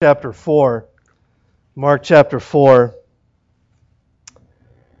chapter 4. Mark chapter 4.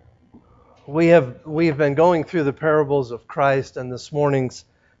 We've been going through the parables of Christ, and this morning's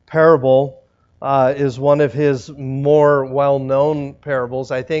parable is one of his more well-known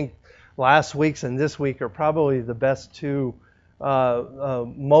parables. I think last week's and this week are probably the best two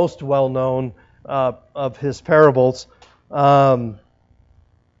most well-known of his parables. But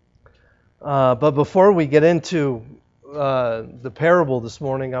before we get into the parable this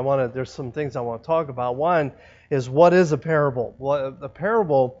morning, there's some things I want to talk about. One is, what is a parable? Well, a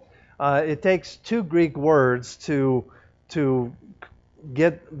parable, it takes two Greek words to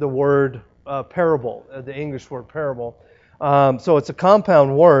get the word parable, the English word parable. So it's a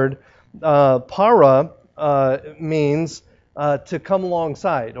compound word. Para means to come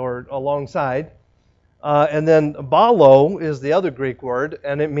alongside or alongside. And then balo is the other Greek word,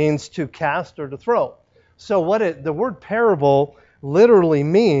 and it means to cast or to throw. So the word parable literally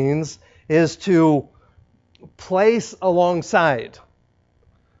means is to place alongside.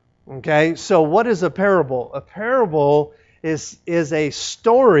 Okay, so what is a parable? A parable is a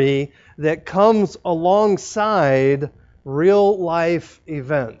story that comes alongside real life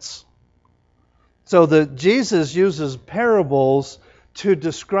events. So Jesus uses parables to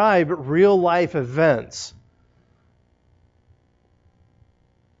describe real life events.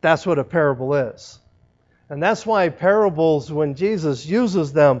 That's what a parable is. And that's why parables, when Jesus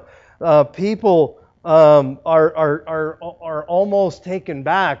uses them, people are almost taken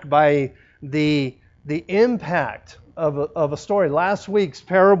back by the impact of a story. Last week's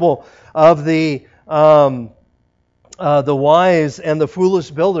parable of the wise and the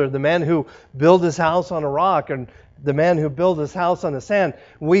foolish builder, the man who built his house on a rock and the man who built his house on the sand.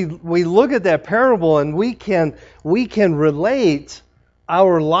 We look at that parable and we can relate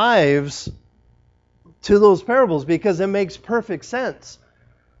our lives to those parables because it makes perfect sense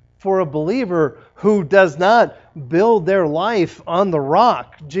for a believer who does not build their life on the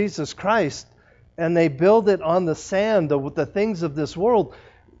rock, Jesus Christ, and they build it on the sand, the things of this world.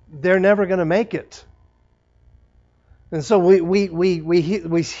 They're never going to make it. And so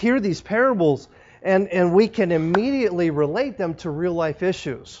we hear these parables and we can immediately relate them to real life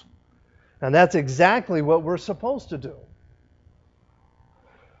issues. And that's exactly what we're supposed to do.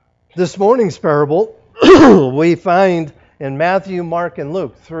 This morning's parable we find in Matthew, Mark, and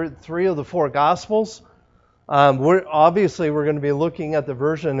Luke, three of the four Gospels. We're going to be looking at the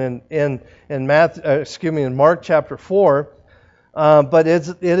version in Mark chapter 4. But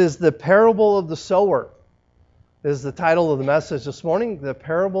it is the parable of the sower. Is the title of the message this morning, the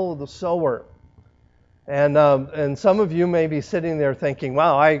parable of the sower. And some of you may be sitting there thinking,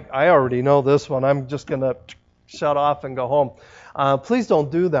 wow, I already know this one. I'm just going to shut off and go home. Please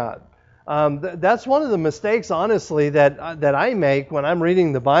don't do that. That's one of the mistakes, honestly, that I make when I'm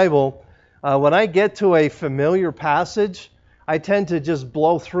reading the Bible. When I get to a familiar passage, I tend to just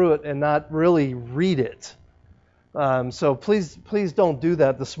blow through it and not really read it. So please don't do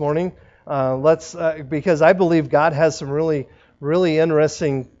that this morning. Because I believe God has some really, really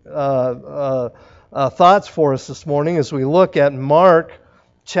interesting thoughts for us this morning as we look at Mark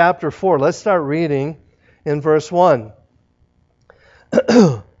chapter 4. Let's start reading in verse 1.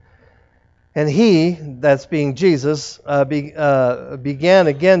 And he, that's being Jesus, began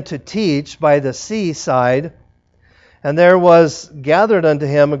again to teach by the seaside. And there was gathered unto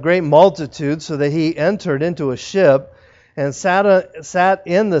him a great multitude, so that he entered into a ship and sat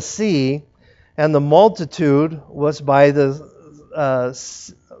in the sea, and the multitude was by the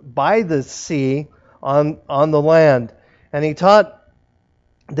sea on the land. And he taught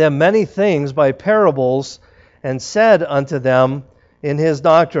them many things by parables, and said unto them in his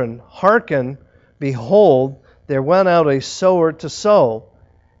doctrine, Hearken, behold, there went out a sower to sow.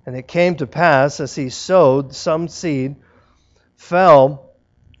 And it came to pass, as he sowed, some seed fell,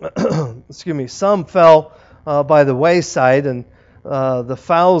 some fell by the wayside, and the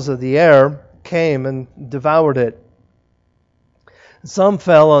fowls of the air came and devoured it. Some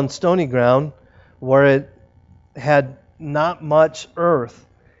fell on stony ground, where it had not much earth,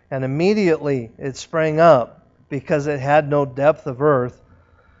 and immediately it sprang up, because it had no depth of earth.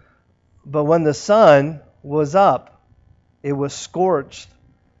 But when the sun was up, it was scorched,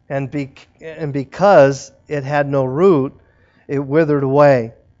 and because it had no root, it withered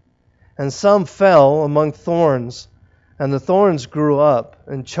away. And some fell among thorns, and the thorns grew up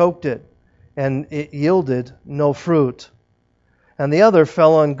and choked it, and it yielded no fruit. And the other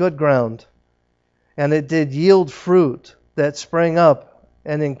fell on good ground, and it did yield fruit that sprang up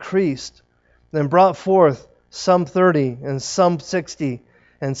and increased, and brought forth some 30, and some 60,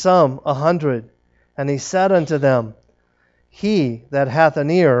 and some 100. And he said unto them, He that hath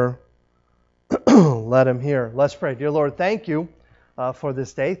an ear, let him hear. Let's pray. Dear Lord, thank you for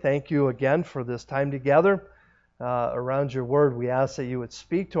this day. Thank you again for this time together around your word. We ask that you would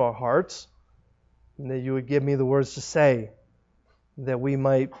speak to our hearts and that you would give me the words to say, that we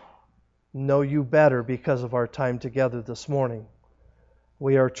might know you better because of our time together this morning.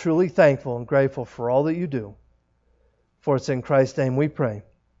 We are truly thankful and grateful for all that you do. For it's in Christ's name we pray.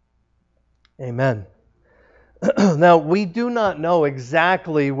 Amen. Now, we do not know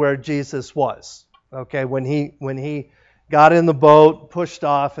exactly where Jesus was. Okay, when he got in the boat, pushed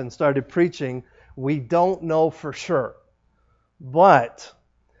off, and started preaching, we don't know for sure. But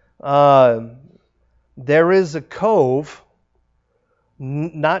there is a cove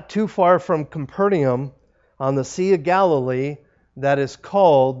not too far from Capernaum on the Sea of Galilee that is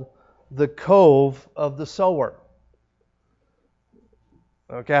called the Cove of the Sower.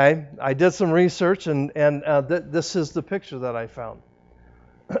 Okay, I did some research, and this is the picture that I found.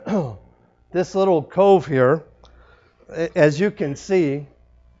 This little cove here, as you can see,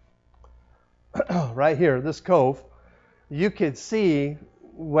 right here, this cove, you could see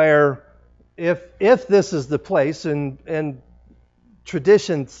where, if this is the place, and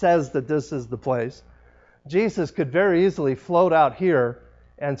tradition says that this is the place, Jesus could very easily float out here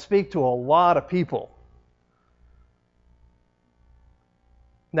and speak to a lot of people.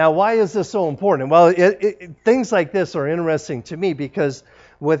 Now, why is this so important? Well, things like this are interesting to me because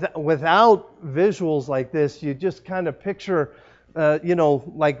without visuals like this, you just kind of picture,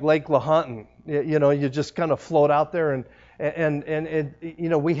 like Lake Lahontan. You just kind of float out there,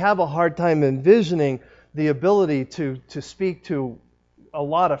 and we have a hard time envisioning the ability to speak to a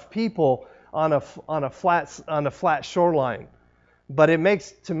lot of people on a flat shoreline. But it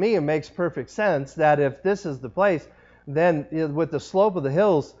makes perfect sense that if this is the place, then with the slope of the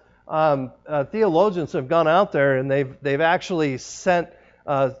hills, theologians have gone out there and they've actually sent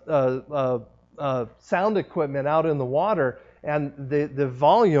sound equipment out in the water, and the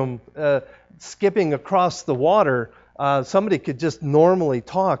volume skipping across the water, somebody could just normally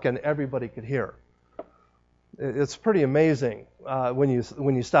talk and everybody could hear. It's pretty amazing when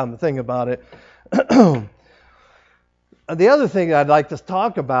you stop and think about it. The other thing I'd like to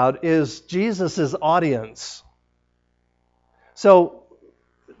talk about is Jesus' audience. So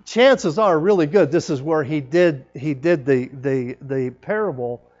chances are really good this is where he did the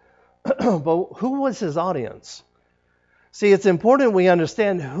parable. But who was his audience? See, it's important we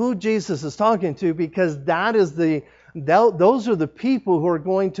understand who Jesus is talking to, because those are the people who are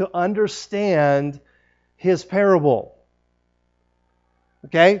going to understand his parable.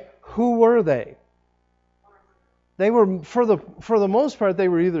 Okay? Who were they? They were, for the most part, they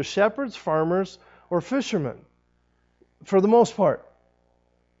were either shepherds, farmers, or fishermen. For the most part.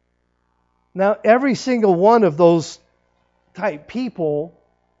 Now, every single one of those type people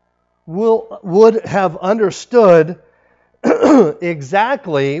would have understood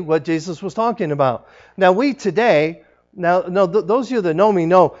exactly what Jesus was talking about. Now, we today, those of you that know me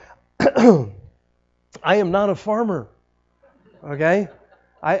know, I am not a farmer. Okay?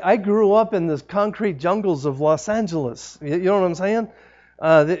 I grew up in the concrete jungles of Los Angeles. You know what I'm saying?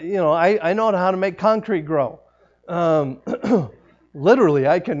 I know how to make concrete grow. Literally,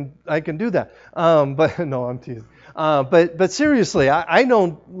 I can do that. But no, I'm teasing. But seriously, I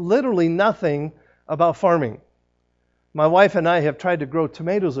know literally nothing about farming. My wife and I have tried to grow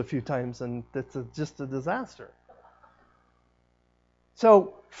tomatoes a few times, and it's just a disaster.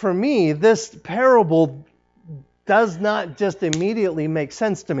 So for me, this parable does not just immediately make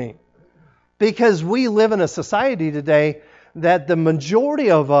sense to me, because we live in a society today that the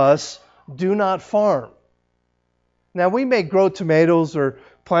majority of us do not farm. Now, we may grow tomatoes or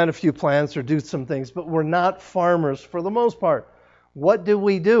plant a few plants or do some things, but we're not farmers for the most part. What do?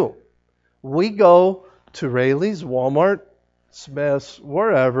 We go to Raley's, Walmart, Smith's,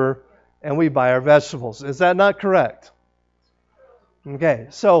 wherever, and we buy our vegetables. Is that not correct? Okay,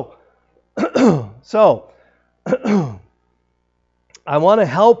 so I want to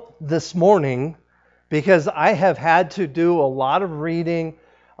help this morning because I have had to do a lot of reading,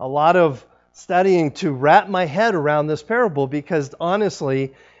 a lot of studying to wrap my head around this parable, because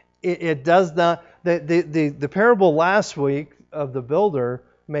honestly, it does not. The parable last week of the builder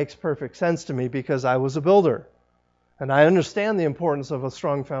makes perfect sense to me because I was a builder and I understand the importance of a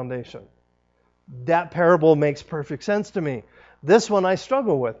strong foundation. That parable makes perfect sense to me. This one I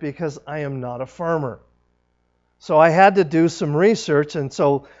struggle with because I am not a farmer. So I had to do some research, and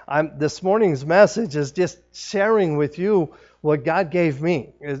so this morning's message is just sharing with you what God gave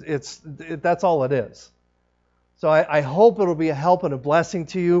me. That's all it is. So I hope it'll be a help and a blessing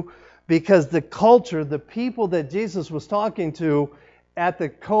to you, because the culture, the people that Jesus was talking to at the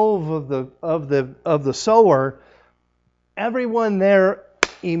cove of the sower, everyone there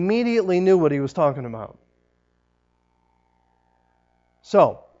immediately knew what he was talking about.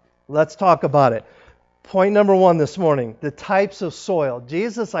 So, let's talk about it. Point number 1 this morning, the types of soil.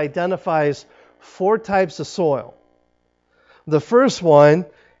 Jesus identifies 4 types of soil. The first one,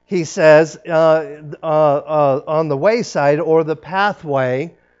 he says, on the wayside or the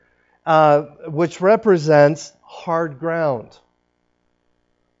pathway, which represents hard ground.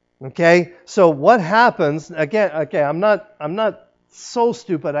 Okay, so what happens? Again, I'm not so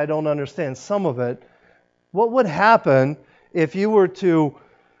stupid I don't understand some of it. What would happen if you were to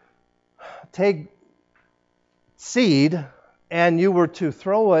take seed and you were to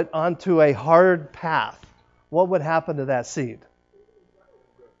throw it onto a hard path? What would happen to that seed?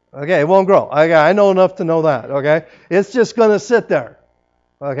 Okay, it won't grow. Okay, I know enough to know that. Okay, it's just going to sit there.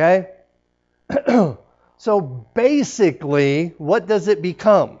 Okay, so basically, what does it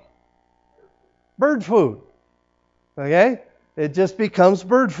become? Bird food. Okay, it just becomes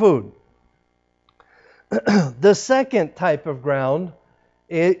bird food. The second type of ground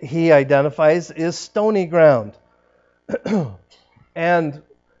he identifies is stony ground. And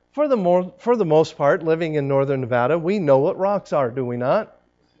for the most part, living in northern Nevada, we know what rocks are, do we not?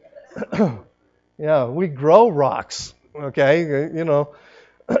 Yeah, we grow rocks. Okay, you know,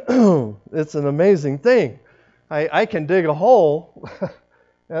 it's an amazing thing. I can dig a hole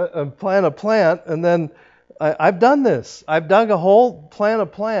and plant a plant, and then I've done this. I've dug a hole, plant a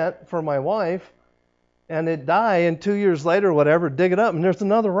plant for my wife, and it die, and 2 years later, whatever, dig it up, and there's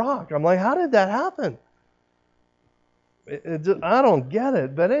another rock. I'm like, how did that happen? I don't get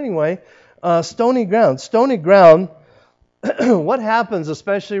it. But anyway, stony ground. Stony ground, what happens,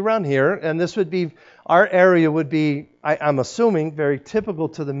 especially around here, and this would be, our area would be, I'm assuming, very typical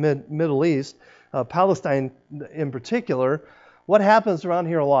to the Middle East, Palestine in particular. What happens around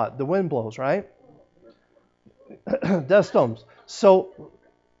here a lot? The wind blows, right? Dust storms. So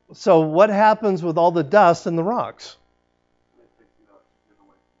what happens with all the dust and the rocks?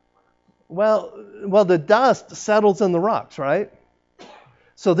 Well, the dust settles in the rocks, right?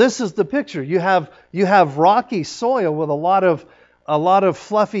 So this is the picture. You have rocky soil with a lot of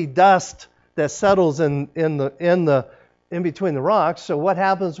fluffy dust that settles in between the rocks. So what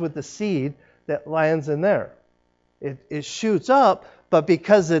happens with the seed that lands in there? It shoots up, but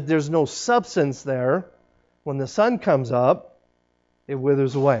because there's no substance there, when the sun comes up, it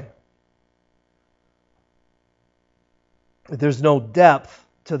withers away. There's no depth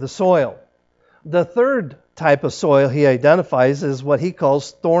to the soil. The third type of soil he identifies is what he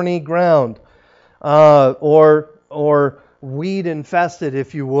calls thorny ground, or weed infested,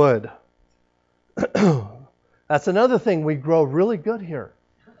 if you would. That's another thing we grow really good here.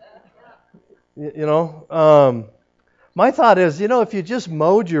 You know, my thought is, if you just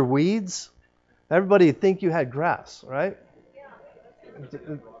mowed your weeds, everybody would think you had grass, right?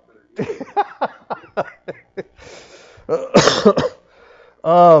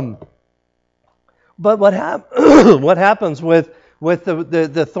 But what happens with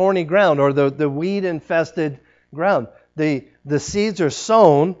the thorny ground or the weed infested ground? The seeds are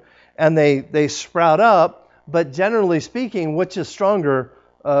sown and they sprout up, but generally speaking, which is stronger,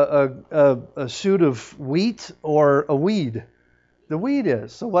 a shoot of wheat or a weed? The weed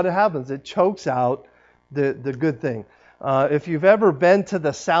is. So what happens? It chokes out the good thing. If you've ever been to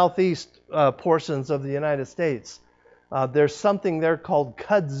the southeast portions of the United States, there's something there called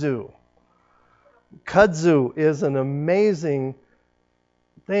kudzu. Kudzu is an amazing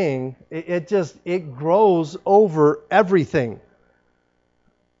thing. It grows over everything.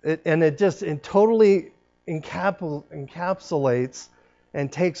 It totally encapsulates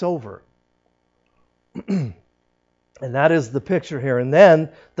and takes over. And that is the picture here. And then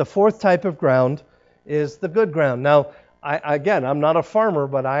the fourth type of ground is the good ground. Now, I'm not a farmer,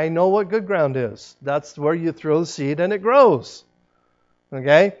 but I know what good ground is. That's where you throw the seed and it grows.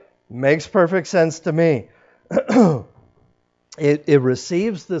 Okay? Makes perfect sense to me. It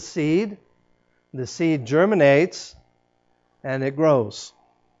receives the seed germinates, and it grows.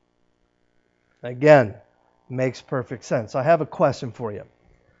 Again, makes perfect sense. I have a question for you.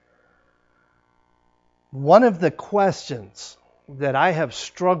 One of the questions that I have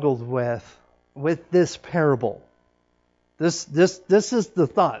struggled with this parable, this is the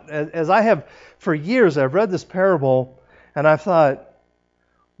thought. As I have, for years, I've read this parable, and I've thought,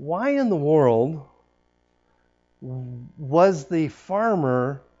 why in the world was the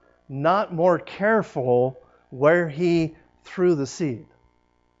farmer not more careful where he threw the seed?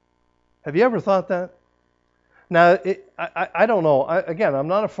 Have you ever thought that? Now, I don't know. I'm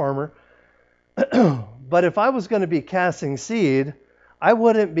not a farmer. But if I was going to be casting seed, I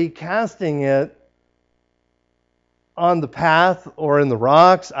wouldn't be casting it on the path or in the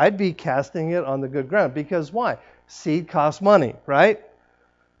rocks. I'd be casting it on the good ground. Because why? Seed costs money, right?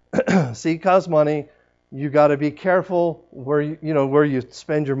 Seed costs money. You got to be careful where where you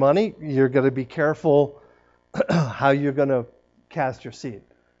spend your money. You're going to be careful how you're going to cast your seed.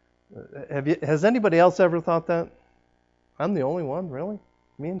 Has anybody else ever thought that? I'm the only one, really?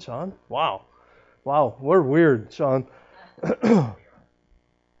 Me and Sean? Wow, we're weird, Sean.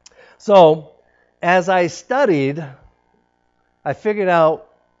 So, as I studied, I figured out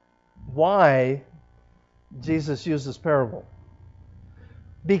why Jesus used this parable.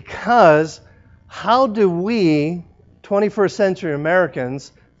 Because how do we, 21st century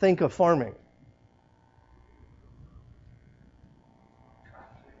Americans, think of farming?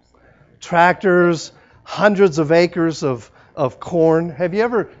 Tractors, hundreds of acres of corn. Have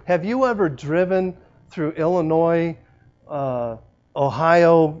you ever driven through Illinois,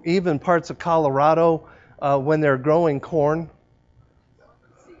 Ohio, even parts of Colorado when they're growing corn?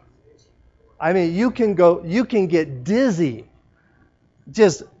 I mean, you can get dizzy.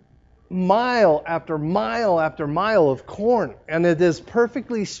 Just mile after mile after mile of corn, and it is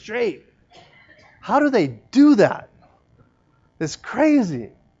perfectly straight. How do they do that? It's crazy.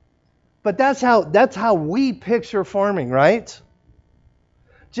 But that's how we picture farming, right?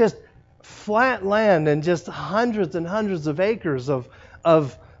 Just flat land and just hundreds and hundreds of acres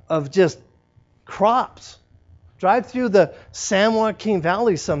of just crops. Drive through the San Joaquin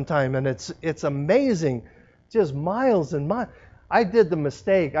Valley sometime, and it's amazing. Just miles and miles. I did the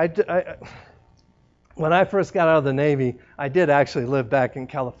mistake. When I first got out of the Navy, I did actually live back in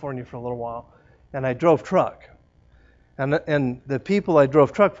California for a little while, and I drove truck. And the people I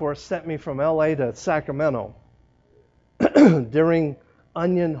drove truck for sent me from LA to Sacramento during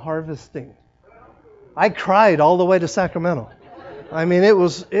onion harvesting. I cried all the way to Sacramento. I mean, it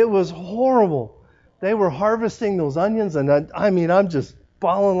was horrible. They were harvesting those onions, and I'm just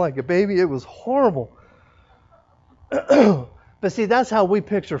bawling like a baby. It was horrible. But see, that's how we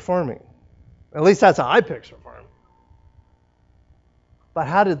picture farming. At least that's how I picture farming. But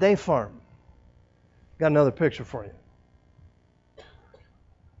how did they farm? Got another picture for you.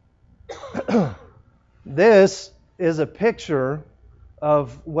 This is a picture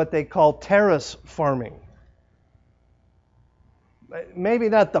of what they call terrace farming. Maybe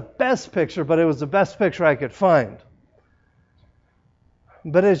not the best picture, but it was the best picture I could find.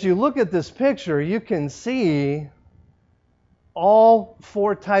 But as you look at this picture, you can see all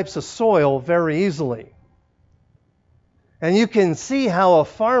four types of soil very easily. And you can see how a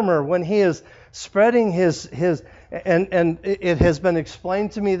farmer, when he is spreading his and it has been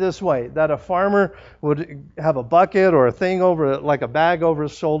explained to me this way, that a farmer would have a bucket or a thing over, like a bag over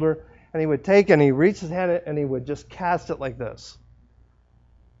his shoulder, and he would take and he reach his hand and he would just cast it like this.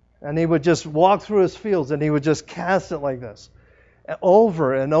 And he would just walk through his fields and he would just cast it like this,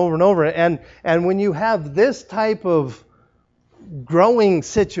 over and over and over. And when you have this type of growing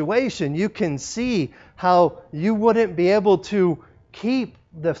situation, you can see how you wouldn't be able to keep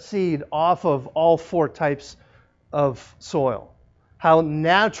the seed off of all four types of soil. How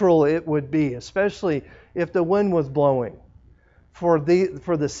natural it would be, especially if the wind was blowing, for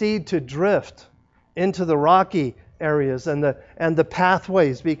the seed to drift into the rocky areas and the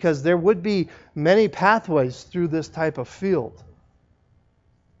pathways, because there would be many pathways through this type of field.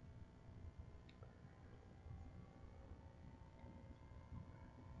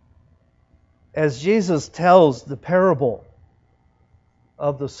 As Jesus tells the parable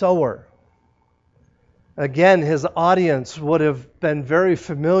of the sower, again, his audience would have been very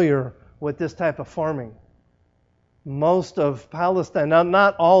familiar with this type of farming. Most of Palestine,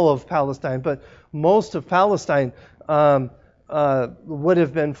 not all of Palestine, but most of Palestine would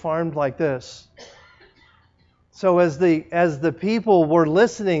have been farmed like this. So as the people were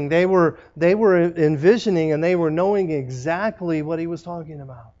listening, they were envisioning and they were knowing exactly what he was talking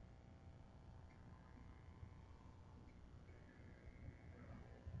about.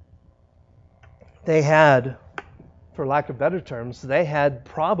 They had, for lack of better terms, they had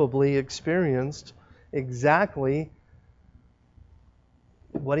probably experienced exactly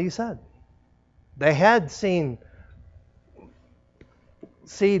what he said. They had seen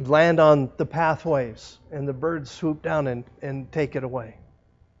seed land on the pathways and the birds swoop down and take it away.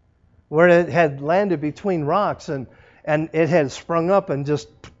 Where it had landed between rocks and it had sprung up and just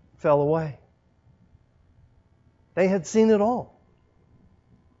fell away. They had seen it all.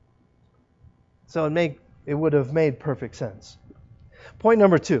 So it would have made perfect sense. Point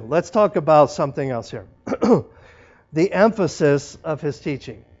number 2. Let's talk about something else here. The emphasis of his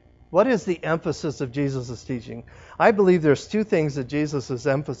teaching. What is the emphasis of Jesus' teaching? I believe there's two things that Jesus is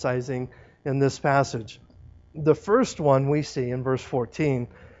emphasizing in this passage. The first one we see in verse 14.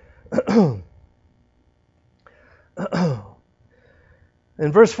 In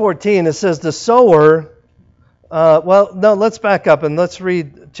verse 14, it says, the sower... let's back up and let's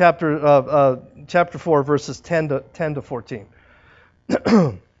read chapter 4, verses 10 to 14.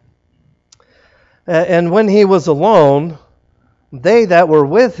 And when he was alone, they that were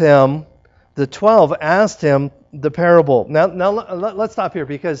with him, the 12, asked him the parable. Now let's stop here,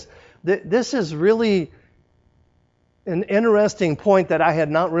 because this is really an interesting point that I had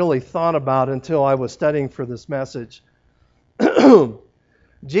not really thought about until I was studying for this message.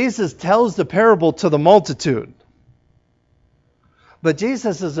 Jesus tells the parable to the multitude. But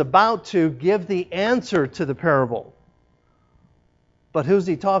Jesus is about to give the answer to the parable. But who's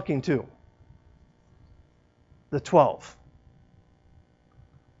he talking to? The 12.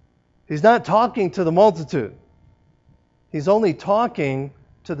 He's not talking to the multitude. He's only talking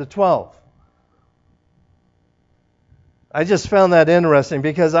to the 12. I just found that interesting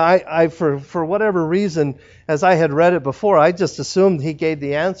because I for whatever reason, as I had read it before, I just assumed he gave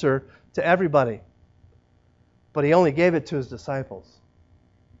the answer to everybody. But he only gave it to his disciples.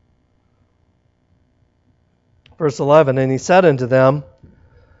 Verse 11, and he said unto them,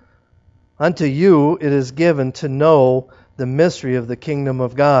 unto you it is given to know the mystery of the kingdom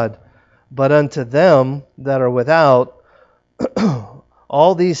of God, but unto them that are without,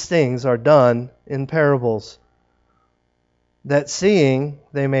 all these things are done in parables, that seeing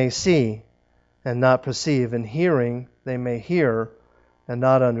they may see and not perceive, and hearing they may hear and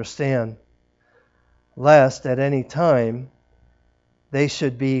not understand, lest at any time they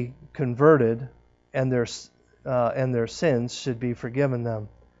should be converted, and their sins should be forgiven them.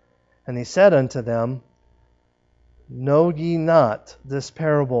 And he said unto them, know ye not this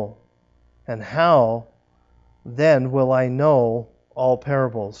parable? And how then will I know all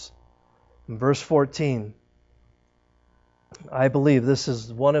parables? In verse 14, I believe this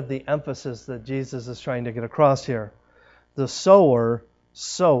is one of the emphasis that Jesus is trying to get across here. The sower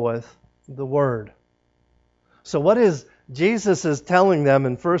soweth the word. So what is Jesus is telling them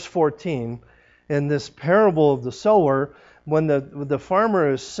in verse 14 in this parable of the sower, when the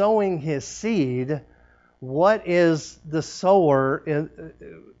farmer is sowing his seed, what is the sower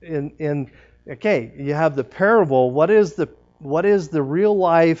in okay, you have the parable. What is the real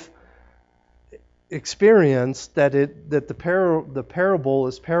life experience that the parable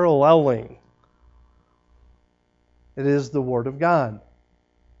is paralleling? It is the Word of God.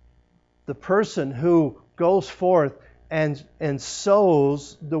 The person who goes forth and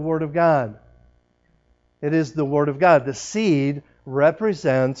sows the Word of God. It is the Word of God. The seed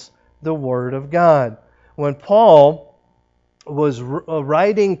represents the Word of God. When Paul was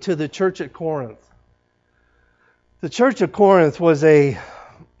writing to the church at Corinth, the church of Corinth was a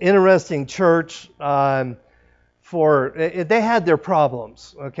interesting church. They had their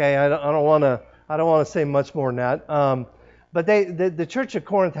problems. Okay, I don't want to say much more than that. But the church of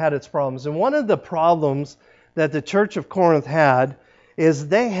Corinth had its problems, and one of the problems that the church of Corinth had is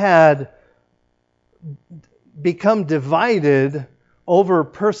they had become divided over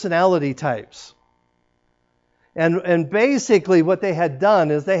personality types. And basically what they had done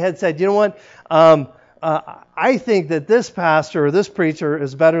is they had said, you know what, I think that this pastor or this preacher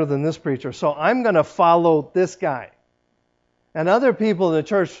is better than this preacher, so I'm going to follow this guy. And other people in the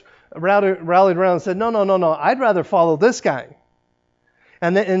church rallied around and said, no, I'd rather follow this guy.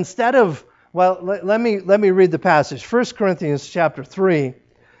 And then instead of, let me read the passage. 1 Corinthians chapter 3,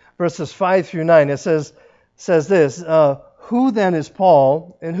 verses 5 through 9. It says this, who then is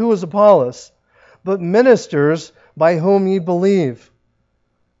Paul, and who is Apollos, but ministers by whom ye believe,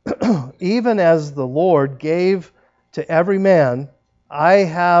 even as the Lord gave to every man. I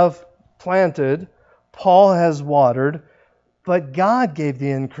have planted, Paul has watered, but God gave the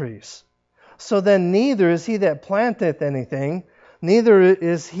increase. So then neither is he that planteth anything, neither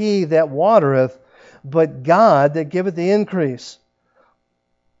is he that watereth, but God that giveth the increase.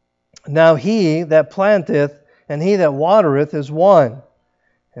 Now he that planteth and he that watereth is one,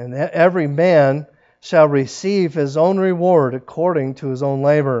 and every man shall receive his own reward according to his own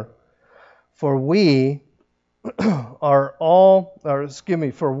labor. For we are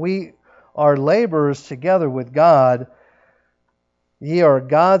laborers together with God. Ye are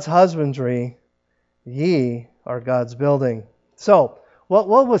God's husbandry, ye are God's building. So, what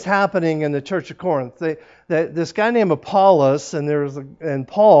was happening in the church of Corinth? This guy named Apollos and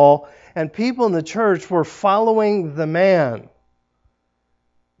Paul and people in the church were following the man.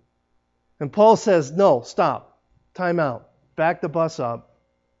 And Paul says, no, stop, time out, back the bus up.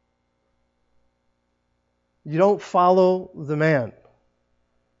 You don't follow the man.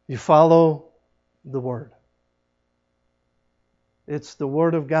 You follow the Word. It's the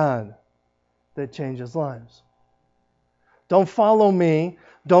Word of God that changes lives. Don't follow me.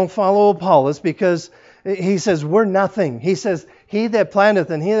 Don't follow Apollos, because he says we're nothing. He says he that planteth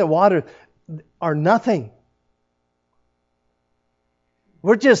and he that watereth are nothing.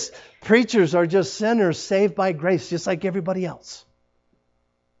 We're just, preachers are just sinners saved by grace, just like everybody else.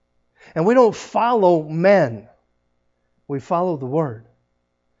 And we don't follow men. We follow the Word.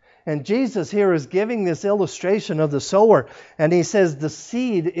 And Jesus here is giving this illustration of the sower. And he says the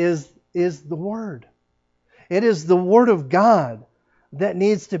seed is the Word. It is the Word of God that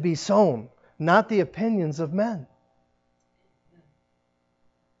needs to be sown, not the opinions of men.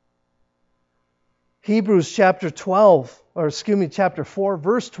 Hebrews chapter 4,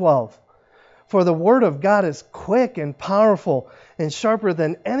 verse 12. For the Word of God is quick and powerful and sharper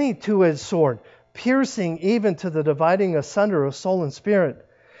than any two-edged sword, piercing even to the dividing asunder of soul and spirit,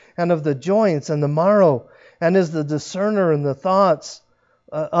 and of the joints and the marrow, and is the discerner in the thoughts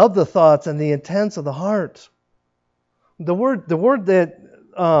of the thoughts and the intents of the heart. The word that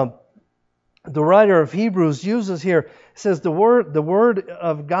the writer of Hebrews uses here says the word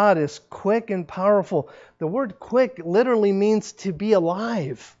of God is quick and powerful. The word quick literally means to be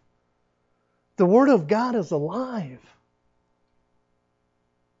alive. The Word of God is alive.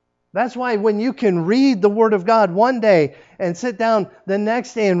 That's why when you can read the Word of God one day and sit down the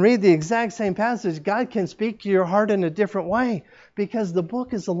next day and read the exact same passage, God can speak to your heart in a different way because the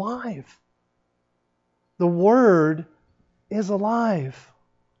book is alive. The Word is alive.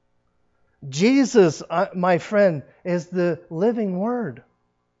 Jesus, my friend, is the living Word.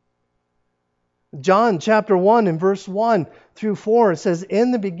 John chapter 1 and verse 1 through 4 says,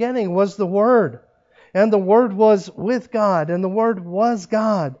 in the beginning was the Word, and the Word was with God, and the Word was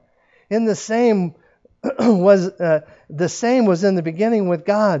God. In the same was in the beginning with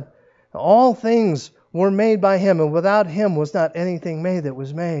God. All things were made by Him, and without Him was not anything made that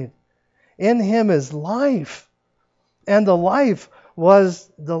was made. In Him is life, and the life was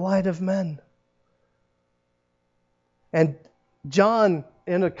the light of men. And John,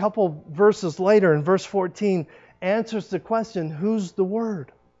 in a couple verses later, in verse 14, answers the question, who's the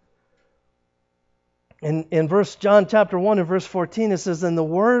Word? In John chapter 1 and verse 14, it says, and the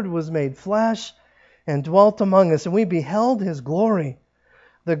Word was made flesh and dwelt among us, and we beheld His glory,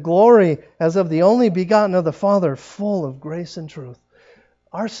 the glory as of the only begotten of the Father, full of grace and truth.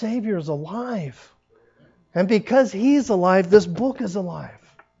 Our Savior is alive. And because He's alive, this book is alive.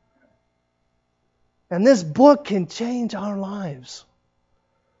 And this book can change our lives.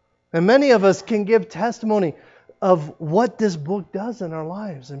 And many of us can give testimony of what this book does in our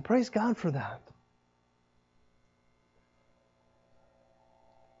lives. And praise God for that.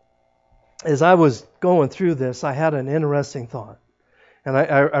 As I was going through this, I had an interesting thought. And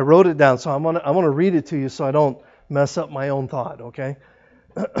I wrote it down, so I want to read it to you so I don't mess up my own thought, okay?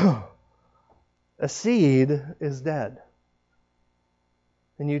 A seed is dead.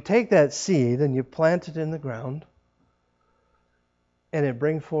 And you take that seed and you plant it in the ground, and it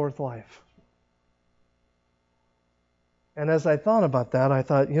brings forth life. And as I thought about that, I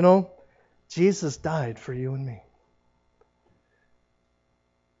thought, Jesus died for you and me.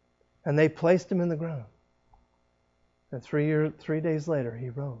 And they placed Him in the ground. And 3 days later, He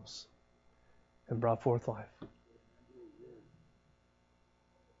rose and brought forth life.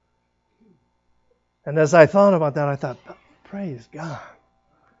 And as I thought about that, I thought, praise God.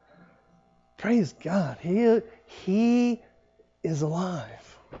 Praise God. He is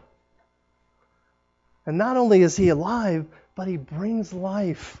alive. And not only is He alive, but He brings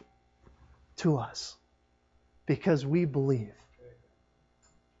life to us because we believe.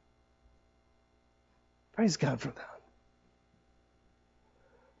 Praise God for that.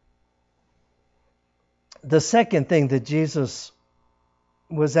 The second thing that Jesus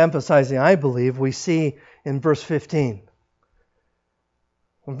was emphasizing, I believe, we see in verse 15.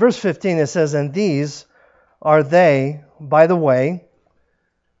 In verse 15 it says, and these are they, by the way,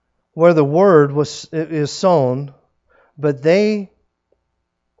 where the word is sown, but they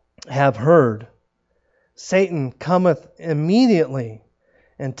have heard. Satan cometh immediately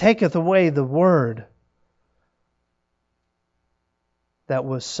and taketh away the word that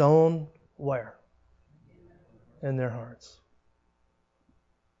was sown where? In their hearts.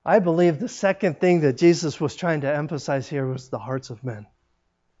 I believe the second thing that Jesus was trying to emphasize here was the hearts of men.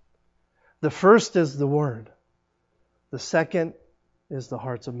 The first is the Word. The second is the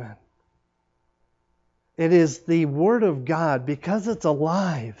hearts of men. It is the Word of God, because it's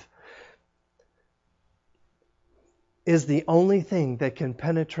alive, is the only thing that can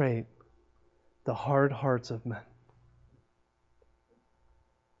penetrate the hard hearts of men.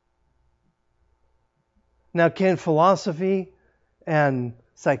 Now, can philosophy and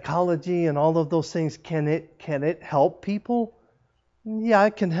psychology and all of those things, can it help people? Yeah,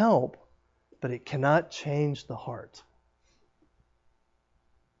 it can help, but it cannot change the heart.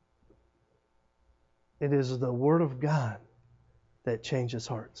 It is the Word of God that changes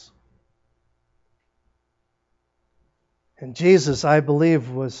hearts. And Jesus, I believe,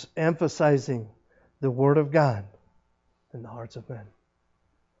 was emphasizing the Word of God in the hearts of men.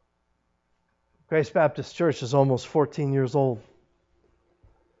 Grace Baptist Church is almost 14 years old.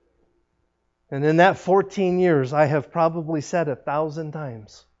 And in that 14 years, I have probably said 1,000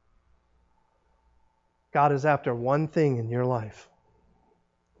 times, God is after one thing in your life.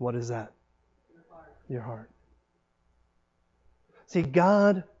 What is that? Your heart. See,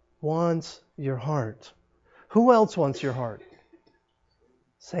 God wants your heart. Who else wants your heart?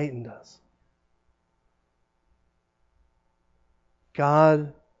 Satan does.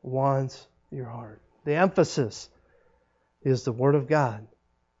 God wants your heart. The emphasis is the Word of God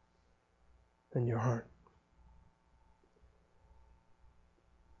in your heart.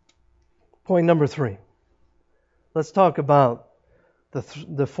 Point number 3. Let's talk about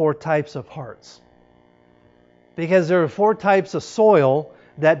the 4 types of hearts. Because there are 4 types of soil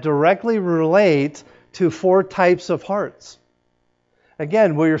that directly relate to 4 types of hearts.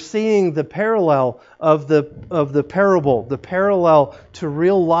 Again, we're seeing the parallel of the parable, the parallel to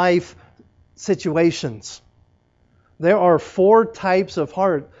real life situations. There are 4 types of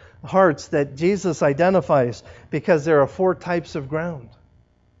hearts that Jesus identifies because there are 4 types of ground.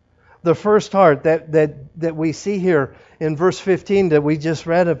 The first heart that we see here in verse 15 that we just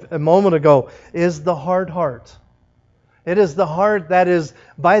read a moment ago is the hard heart. It is the heart that is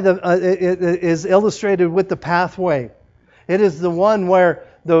it is illustrated with the pathway. It is the one where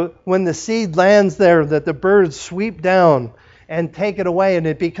when the seed lands there, that the birds sweep down and take it away, and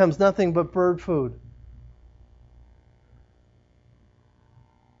it becomes nothing but bird food.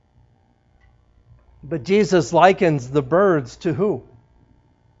 But Jesus likens the birds to who?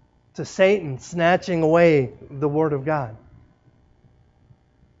 To Satan snatching away the Word of God.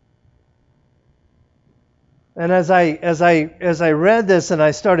 And as I read this and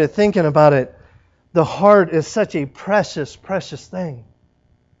I started thinking about it, the heart is such a precious, precious thing.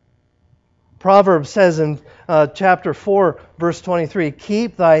 Proverbs says in chapter 4, verse 23,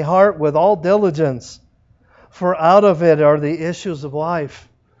 "Keep thy heart with all diligence, for out of it are the issues of life."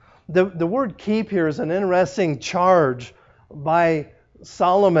 The word keep here is an interesting charge by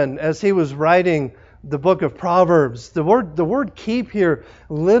Solomon as he was writing the book of Proverbs. The word keep here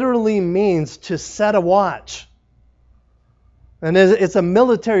literally means to set a watch. And it's a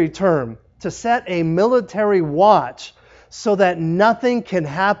military term, to set a military watch so that nothing can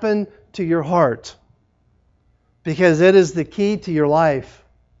happen to your heart, because it is the key to your life.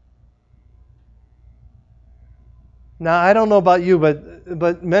 Now, I don't know about you,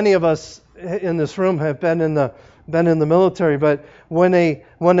 but many of us in this room have been in the military. But when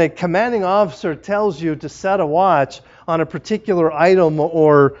a commanding officer tells you to set a watch on a particular item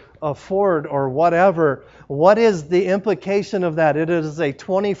or a fort or whatever, what is the implication of that? It is a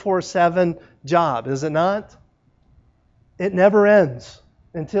 24/7 job, is it not? It never ends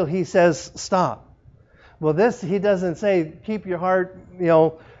until he says stop. Well, he doesn't say keep your heart,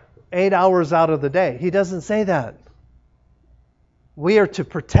 8 hours out of the day. He doesn't say that. We are to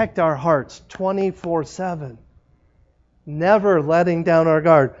protect our hearts 24/7, never letting down our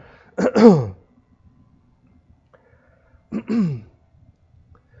guard.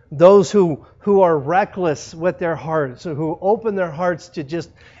 Those who are reckless with their hearts, who open their hearts to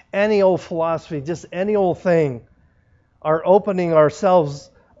just any old philosophy, just any old thing, are opening ourselves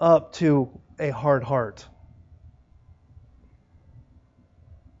up to a hard heart.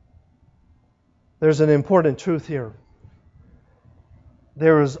 There's an important truth here.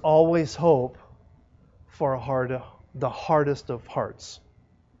 There is always hope for the hardest of hearts.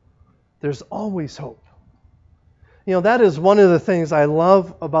 There's always hope. That is one of the things I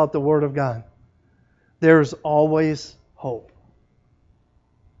love about the Word of God. There's always hope.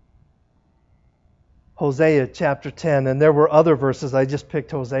 Hosea chapter 10, and there were other verses. I just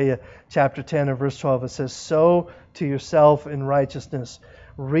picked Hosea chapter 10 and verse 12. It says, "Sow to yourself in righteousness,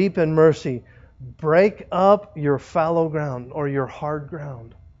 reap in mercy, break up your fallow ground," or your hard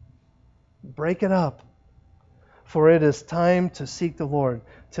ground. Break it up. "For it is time to seek the Lord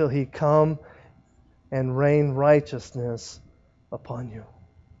till He come and rain righteousness upon you."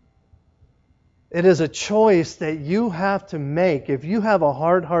 It is a choice that you have to make. If you have a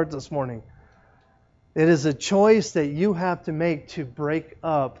hard heart this morning, it is a choice that you have to make to break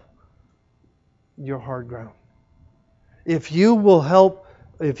up your hard ground. If you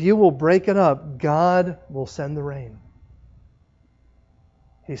will break it up, God will send the rain.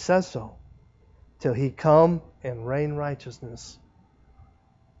 He says so. Till He come and rain righteousness.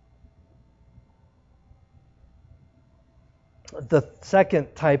 The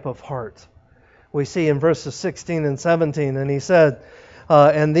second type of heart we see in verses 16 and 17, and he said,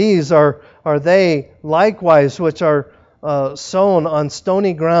 and these are they likewise which are sown on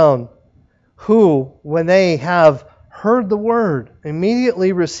stony ground, who, when they have heard the word,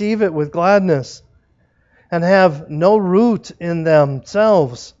 immediately receive it with gladness, and have no root in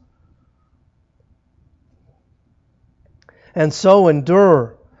themselves, and so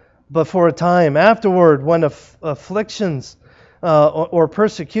endure but for a time. Afterward, when afflictions or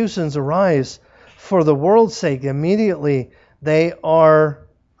persecutions arise for the world's sake, immediately they are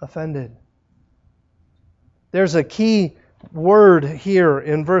offended. There's a key word here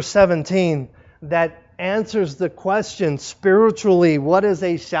in verse 17 that answers the question spiritually, what is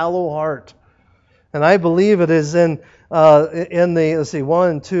a shallow heart? And I believe it is in the, let's see,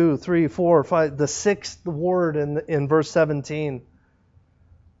 1, 2, 3, 4, 5, the sixth word in verse 17.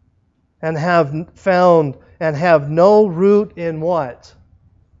 And have no root in what?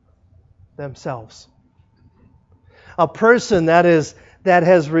 Themselves. A person that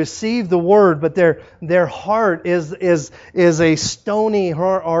has received the word, but their heart is a stony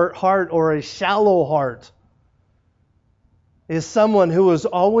heart or a shallow heart, is someone who is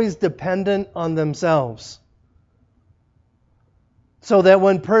always dependent on themselves. So that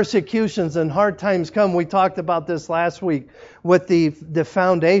when persecutions and hard times come, we talked about this last week with the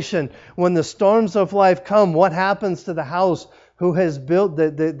foundation. When the storms of life come, what happens to the house who has built,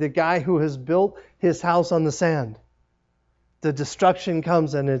 the guy who has built his house on the sand? The destruction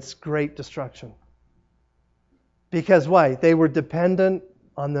comes, and it's great destruction. Because why? They were dependent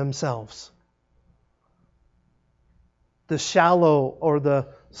on themselves. The shallow or the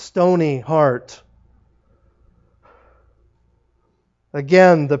stony heart.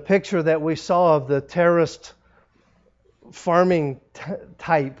 Again, the picture that we saw of the terraced farming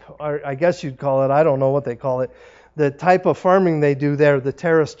type, or I guess you'd call it, I don't know what they call it, the type of farming they do there, the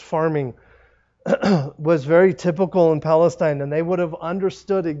terraced farming, was very typical in Palestine, and they would have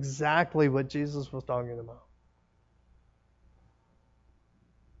understood exactly what Jesus was talking about.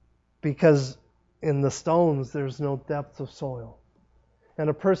 Because in the stones, there's no depth of soil. And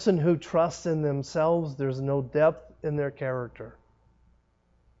a person who trusts in themselves, there's no depth in their character.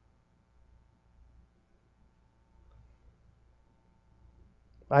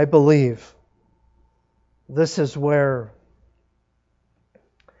 I believe this is where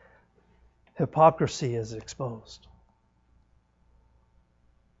hypocrisy is exposed.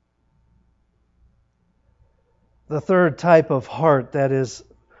 The third type of heart that is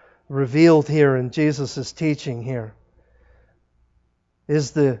revealed here in Jesus' teaching here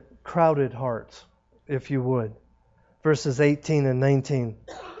is the crowded heart, if you would. Verses 18 and 19.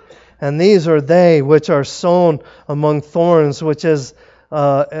 And these are they which are sown among thorns, which as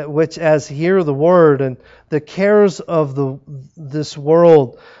hear the word, and the cares of this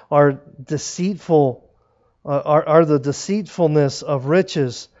world are deceitful, are the deceitfulness of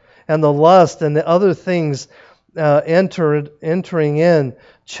riches, and the lust and the other things entering in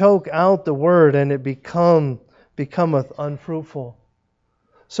choke out the word, and it becometh unfruitful.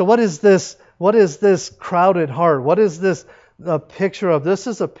 So what is this? What is this crowded heart? What is this a picture of? This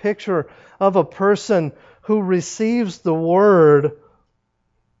is a picture of a person who receives the word,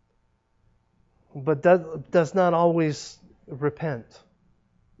 but does not always repent.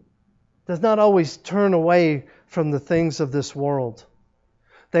 Does not always turn away from the things of this world.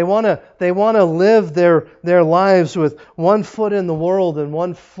 They want to live their lives with one foot in the world and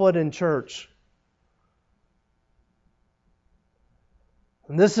one foot in church.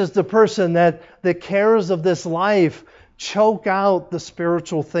 And this is the person that the cares of this life choke out the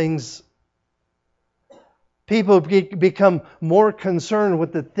spiritual things. People become more concerned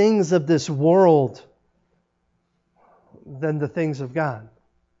with the things of this world than the things of God.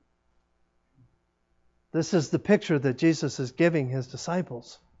 This is the picture that Jesus is giving His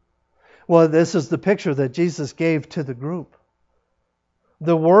disciples. Well, this is the picture that Jesus gave to the group.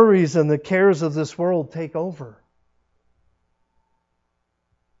 The worries and the cares of this world take over.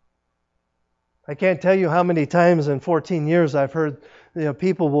 I can't tell you how many times in 14 years I've heard,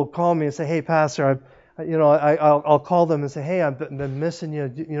 people will call me and say, "Hey, Pastor, I'll call them and say, "Hey, I've been missing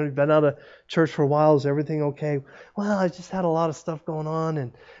you. You've been out of church for a while. Is everything okay?" "Well, I just had a lot of stuff going on,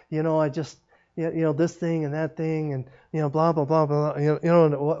 and I just this thing and that thing, and blah blah blah blah."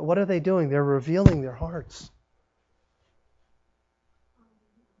 What are they doing? They're revealing their hearts.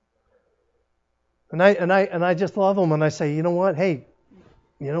 And I just love them, and I say, you know what? Hey,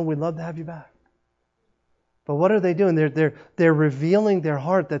 we'd love to have you back. But what are they doing? They're revealing their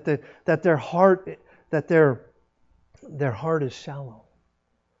heart, that their heart is shallow.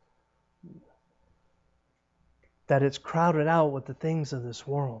 That it's crowded out with the things of this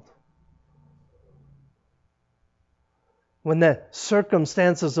world. When the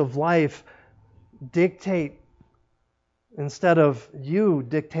circumstances of life dictate instead of you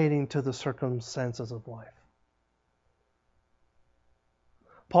dictating to the circumstances of life.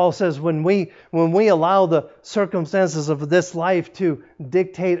 Paul says when we allow the circumstances of this life to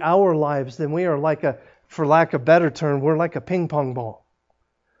dictate our lives, then we are for lack of a better term, we're like a ping pong ball.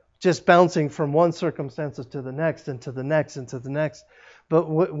 Just bouncing from one circumstances to the next and to the next and to the next. But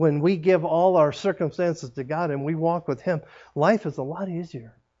when we give all our circumstances to God and we walk with Him, life is a lot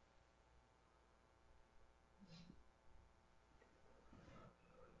easier.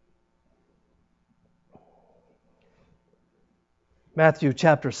 Matthew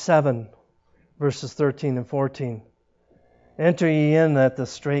chapter 7, verses 13 and 14. Enter ye in at the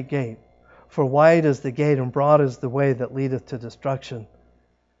strait gate, for wide is the gate and broad is the way that leadeth to destruction.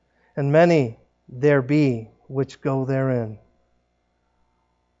 And many there be which go therein.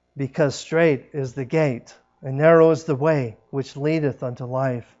 Because strait is the gate, and narrow is the way which leadeth unto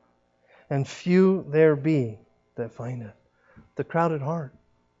life, and few there be that find it. The crowded heart.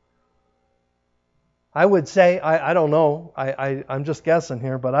 I would say, I don't know, I'm just guessing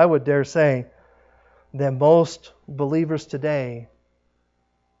here, but I would dare say that most believers today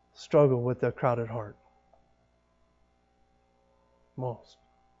struggle with their crowded heart. Most.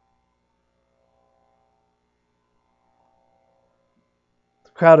 The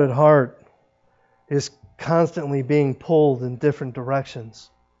crowded heart is constantly being pulled in different directions.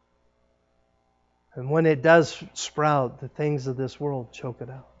 And when it does sprout, the things of this world choke it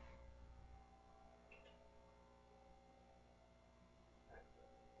out.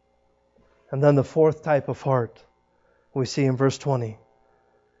 And then the fourth type of heart we see in verse 20.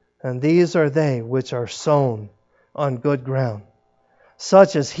 And these are they which are sown on good ground,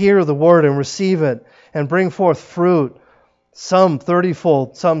 such as hear the word and receive it, and bring forth fruit, some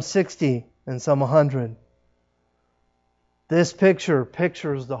 30-fold, some 60, and some 100. This picture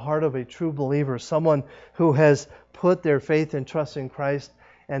pictures the heart of a true believer, someone who has put their faith and trust in Christ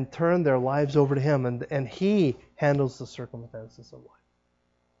and turned their lives over to Him, and He handles the circumstances of life.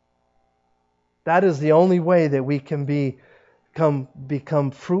 That is the only way that we can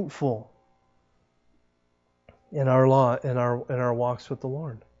become fruitful in our walks with the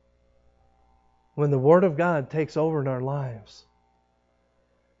Lord. When the Word of God takes over in our lives,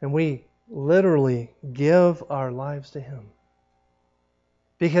 and we literally give our lives to Him.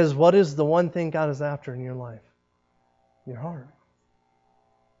 Because what is the one thing God is after in your life? Your heart.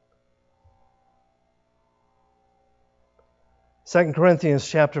 2 Corinthians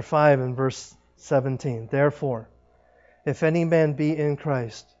chapter 5 and verse 17. Therefore, if any man be in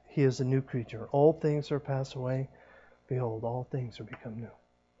Christ, he is a new creature. Old things are passed away. Behold, all things are become new.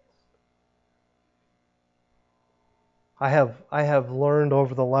 I have learned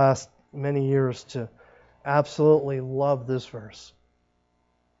over the last many years to absolutely love this verse.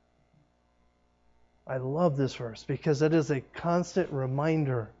 I love this verse because it is a constant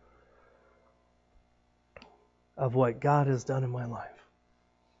reminder of what God has done in my life.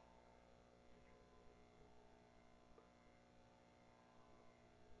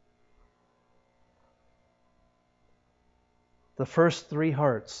 The first three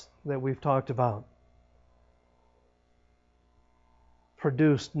hearts that we've talked about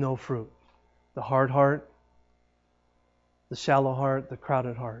produced no fruit. The hard heart, the shallow heart, the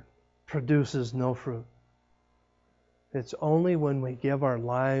crowded heart produces no fruit. It's only when we give our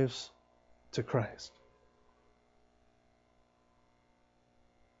lives to Christ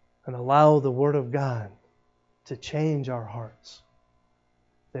and allow the Word of God to change our hearts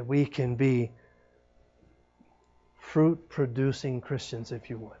that we can be fruit-producing Christians, if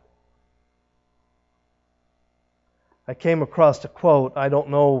you would. I came across a quote. I don't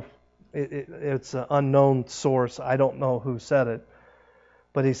know, it's an unknown source. I don't know who said it.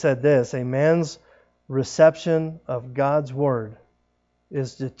 But he said this: a man's reception of God's Word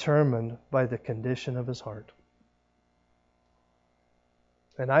is determined by the condition of his heart.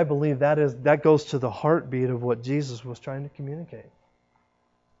 And I believe that goes to the heartbeat of what Jesus was trying to communicate.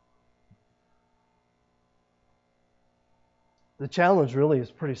 The challenge really is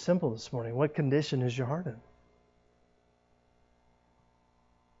pretty simple this morning. What condition is your heart in?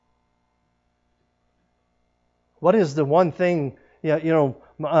 What is the one thing, many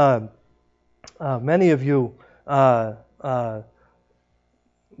of you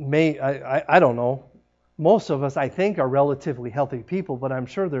I don't know. Most of us, I think, are relatively healthy people, but I'm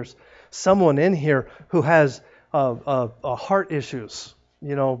sure there's someone in here who has heart issues,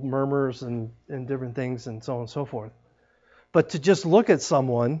 murmurs and different things and so on and so forth. But to just look at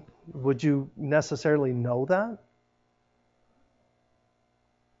someone, would you necessarily know that?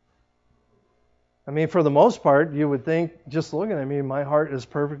 I mean, for the most part, you would think, just looking at me, my heart is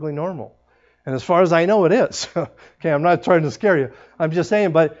perfectly normal. And as far as I know, it is. Okay, I'm not trying to scare you. I'm just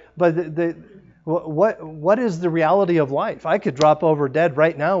saying, but what is the reality of life? I could drop over dead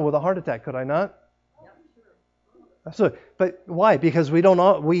right now with a heart attack, could I not? So, but why? Because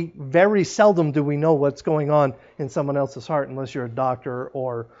we very seldom do we know what's going on in someone else's heart unless you're a doctor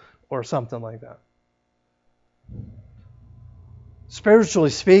or something like that.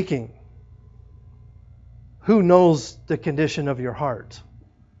 Spiritually speaking, who knows the condition of your heart?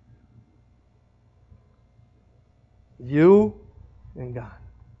 You and God.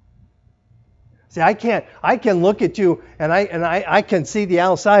 See, I can look at you and I can see the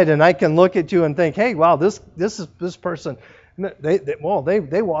outside and I can look at you and think, hey, wow, this person, they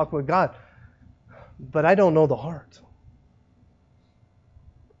walk with God. But I don't know the heart.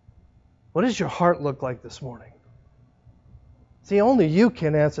 What does your heart look like this morning? See, only you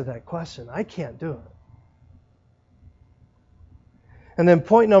can answer that question. I can't do it. And then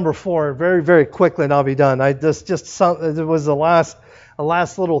point number 4, very, very quickly, and I'll be done. It was the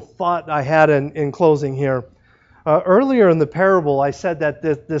last little thought I had in closing here. Earlier in the parable, I said that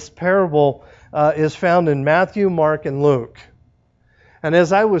this parable is found in Matthew, Mark, and Luke. And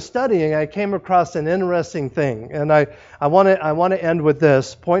as I was studying, I came across an interesting thing, and I want to end with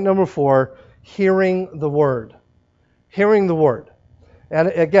this. Point number 4: hearing the word. Hearing the word. And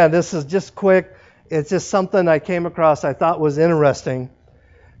again, this is just quick. It's just something I came across I thought was interesting.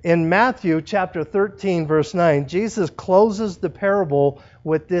 In Matthew chapter 13, verse 9, Jesus closes the parable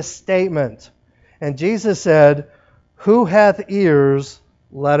with this statement. And Jesus said, "Who hath ears,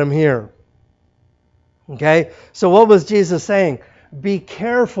 let him hear." Okay? So what was Jesus saying? Be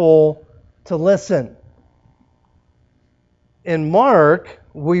careful to listen. In Mark,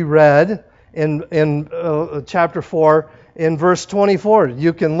 we read in chapter 4, in verse 24,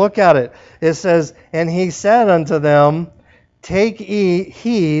 you can look at it. It says, "And he said unto them, Take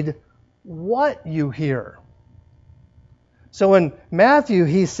heed what you hear." So in Matthew,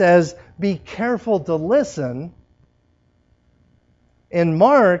 he says, be careful to listen. In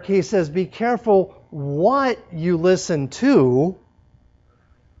Mark, he says, be careful what you listen to.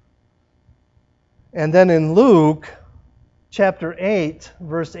 And then in Luke, chapter 8,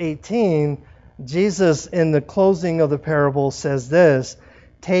 verse 18, Jesus, in the closing of the parable, says this: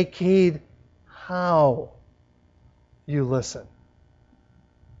 take heed how you listen.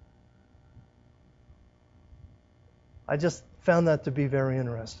 I just found that to be very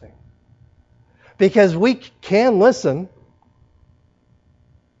interesting. Because we can listen.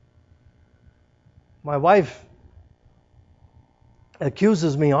 My wife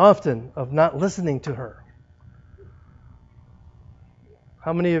accuses me often of not listening to her.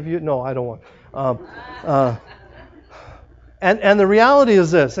 How many of you? No, I don't want. And the reality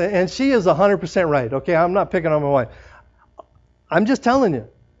is this, and she is 100% right, okay? I'm not picking on my wife. I'm just telling you,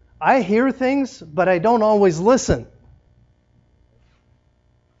 I hear things, but I don't always listen.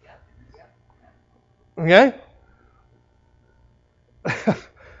 Okay?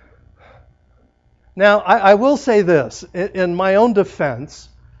 Now, I will say this. In my own defense,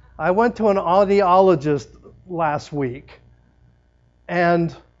 I went to an audiologist last week,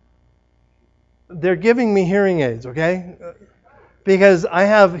 and they're giving me hearing aids, okay? Because I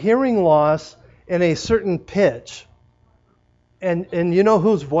have hearing loss in a certain pitch. And you know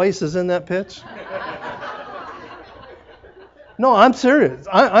whose voice is in that pitch? No, I'm serious.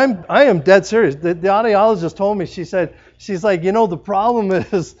 I am dead serious. The audiologist told me, she's like, the problem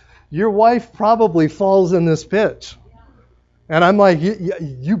is your wife probably falls in this pitch. And I'm like,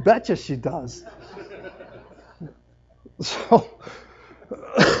 you betcha she does. So,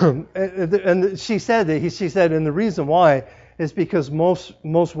 and she said, and the reason why is because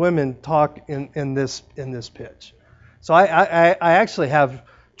most women talk in this pitch. So I actually have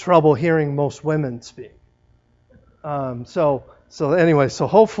trouble hearing most women speak. So anyway, so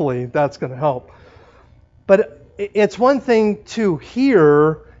hopefully that's going to help. But it's one thing to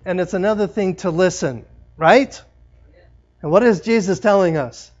hear, and it's another thing to listen, right? And what is Jesus telling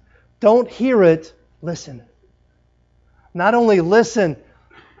us? Don't hear it, listen. Not only listen,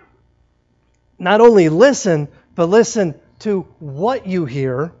 but listen to what you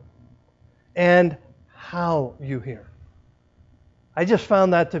hear and how you hear. I just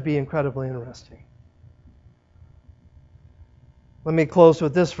found that to be incredibly interesting. Let me close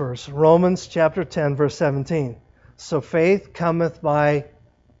with this verse. Romans chapter 10, verse 17. So faith cometh by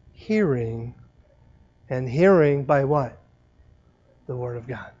hearing, and hearing by what? The Word of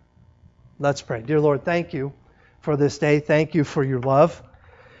God. Let's pray. Dear Lord, thank you for this day. Thank you for your love.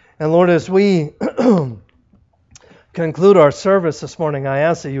 And Lord, as we conclude our service this morning, I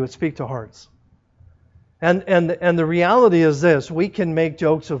ask that you would speak to hearts. And the reality is this: we can make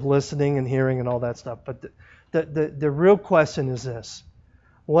jokes of listening and hearing and all that stuff, but the real question is this: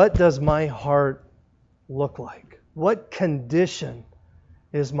 what does my heart look like? What condition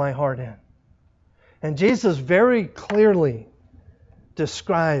is my heart in? And Jesus very clearly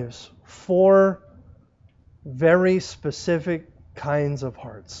describes 4 very specific kinds of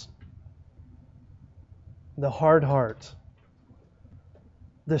hearts. The hard heart,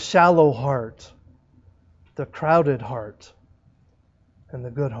 the shallow heart, the crowded heart, and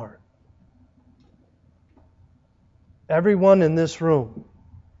the good heart. Everyone in this room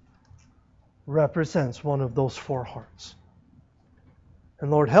represents one of those 4 hearts. And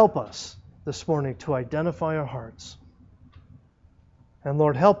Lord, help us this morning to identify our hearts. And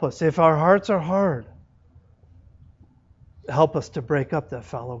Lord, help us. If our hearts are hard, help us to break up that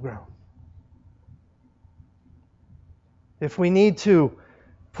fallow ground. If we need to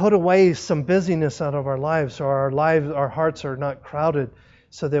put away some busyness out of our lives, so our hearts are not crowded,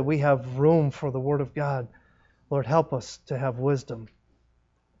 so that we have room for the Word of God, Lord, help us to have wisdom.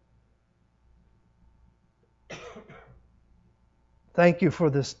 Thank you for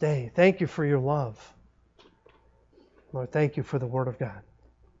this day. Thank you for your love. Lord, thank you for the Word of God.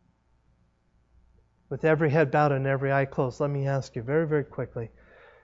 With every head bowed and every eye closed, let me ask you very, very quickly,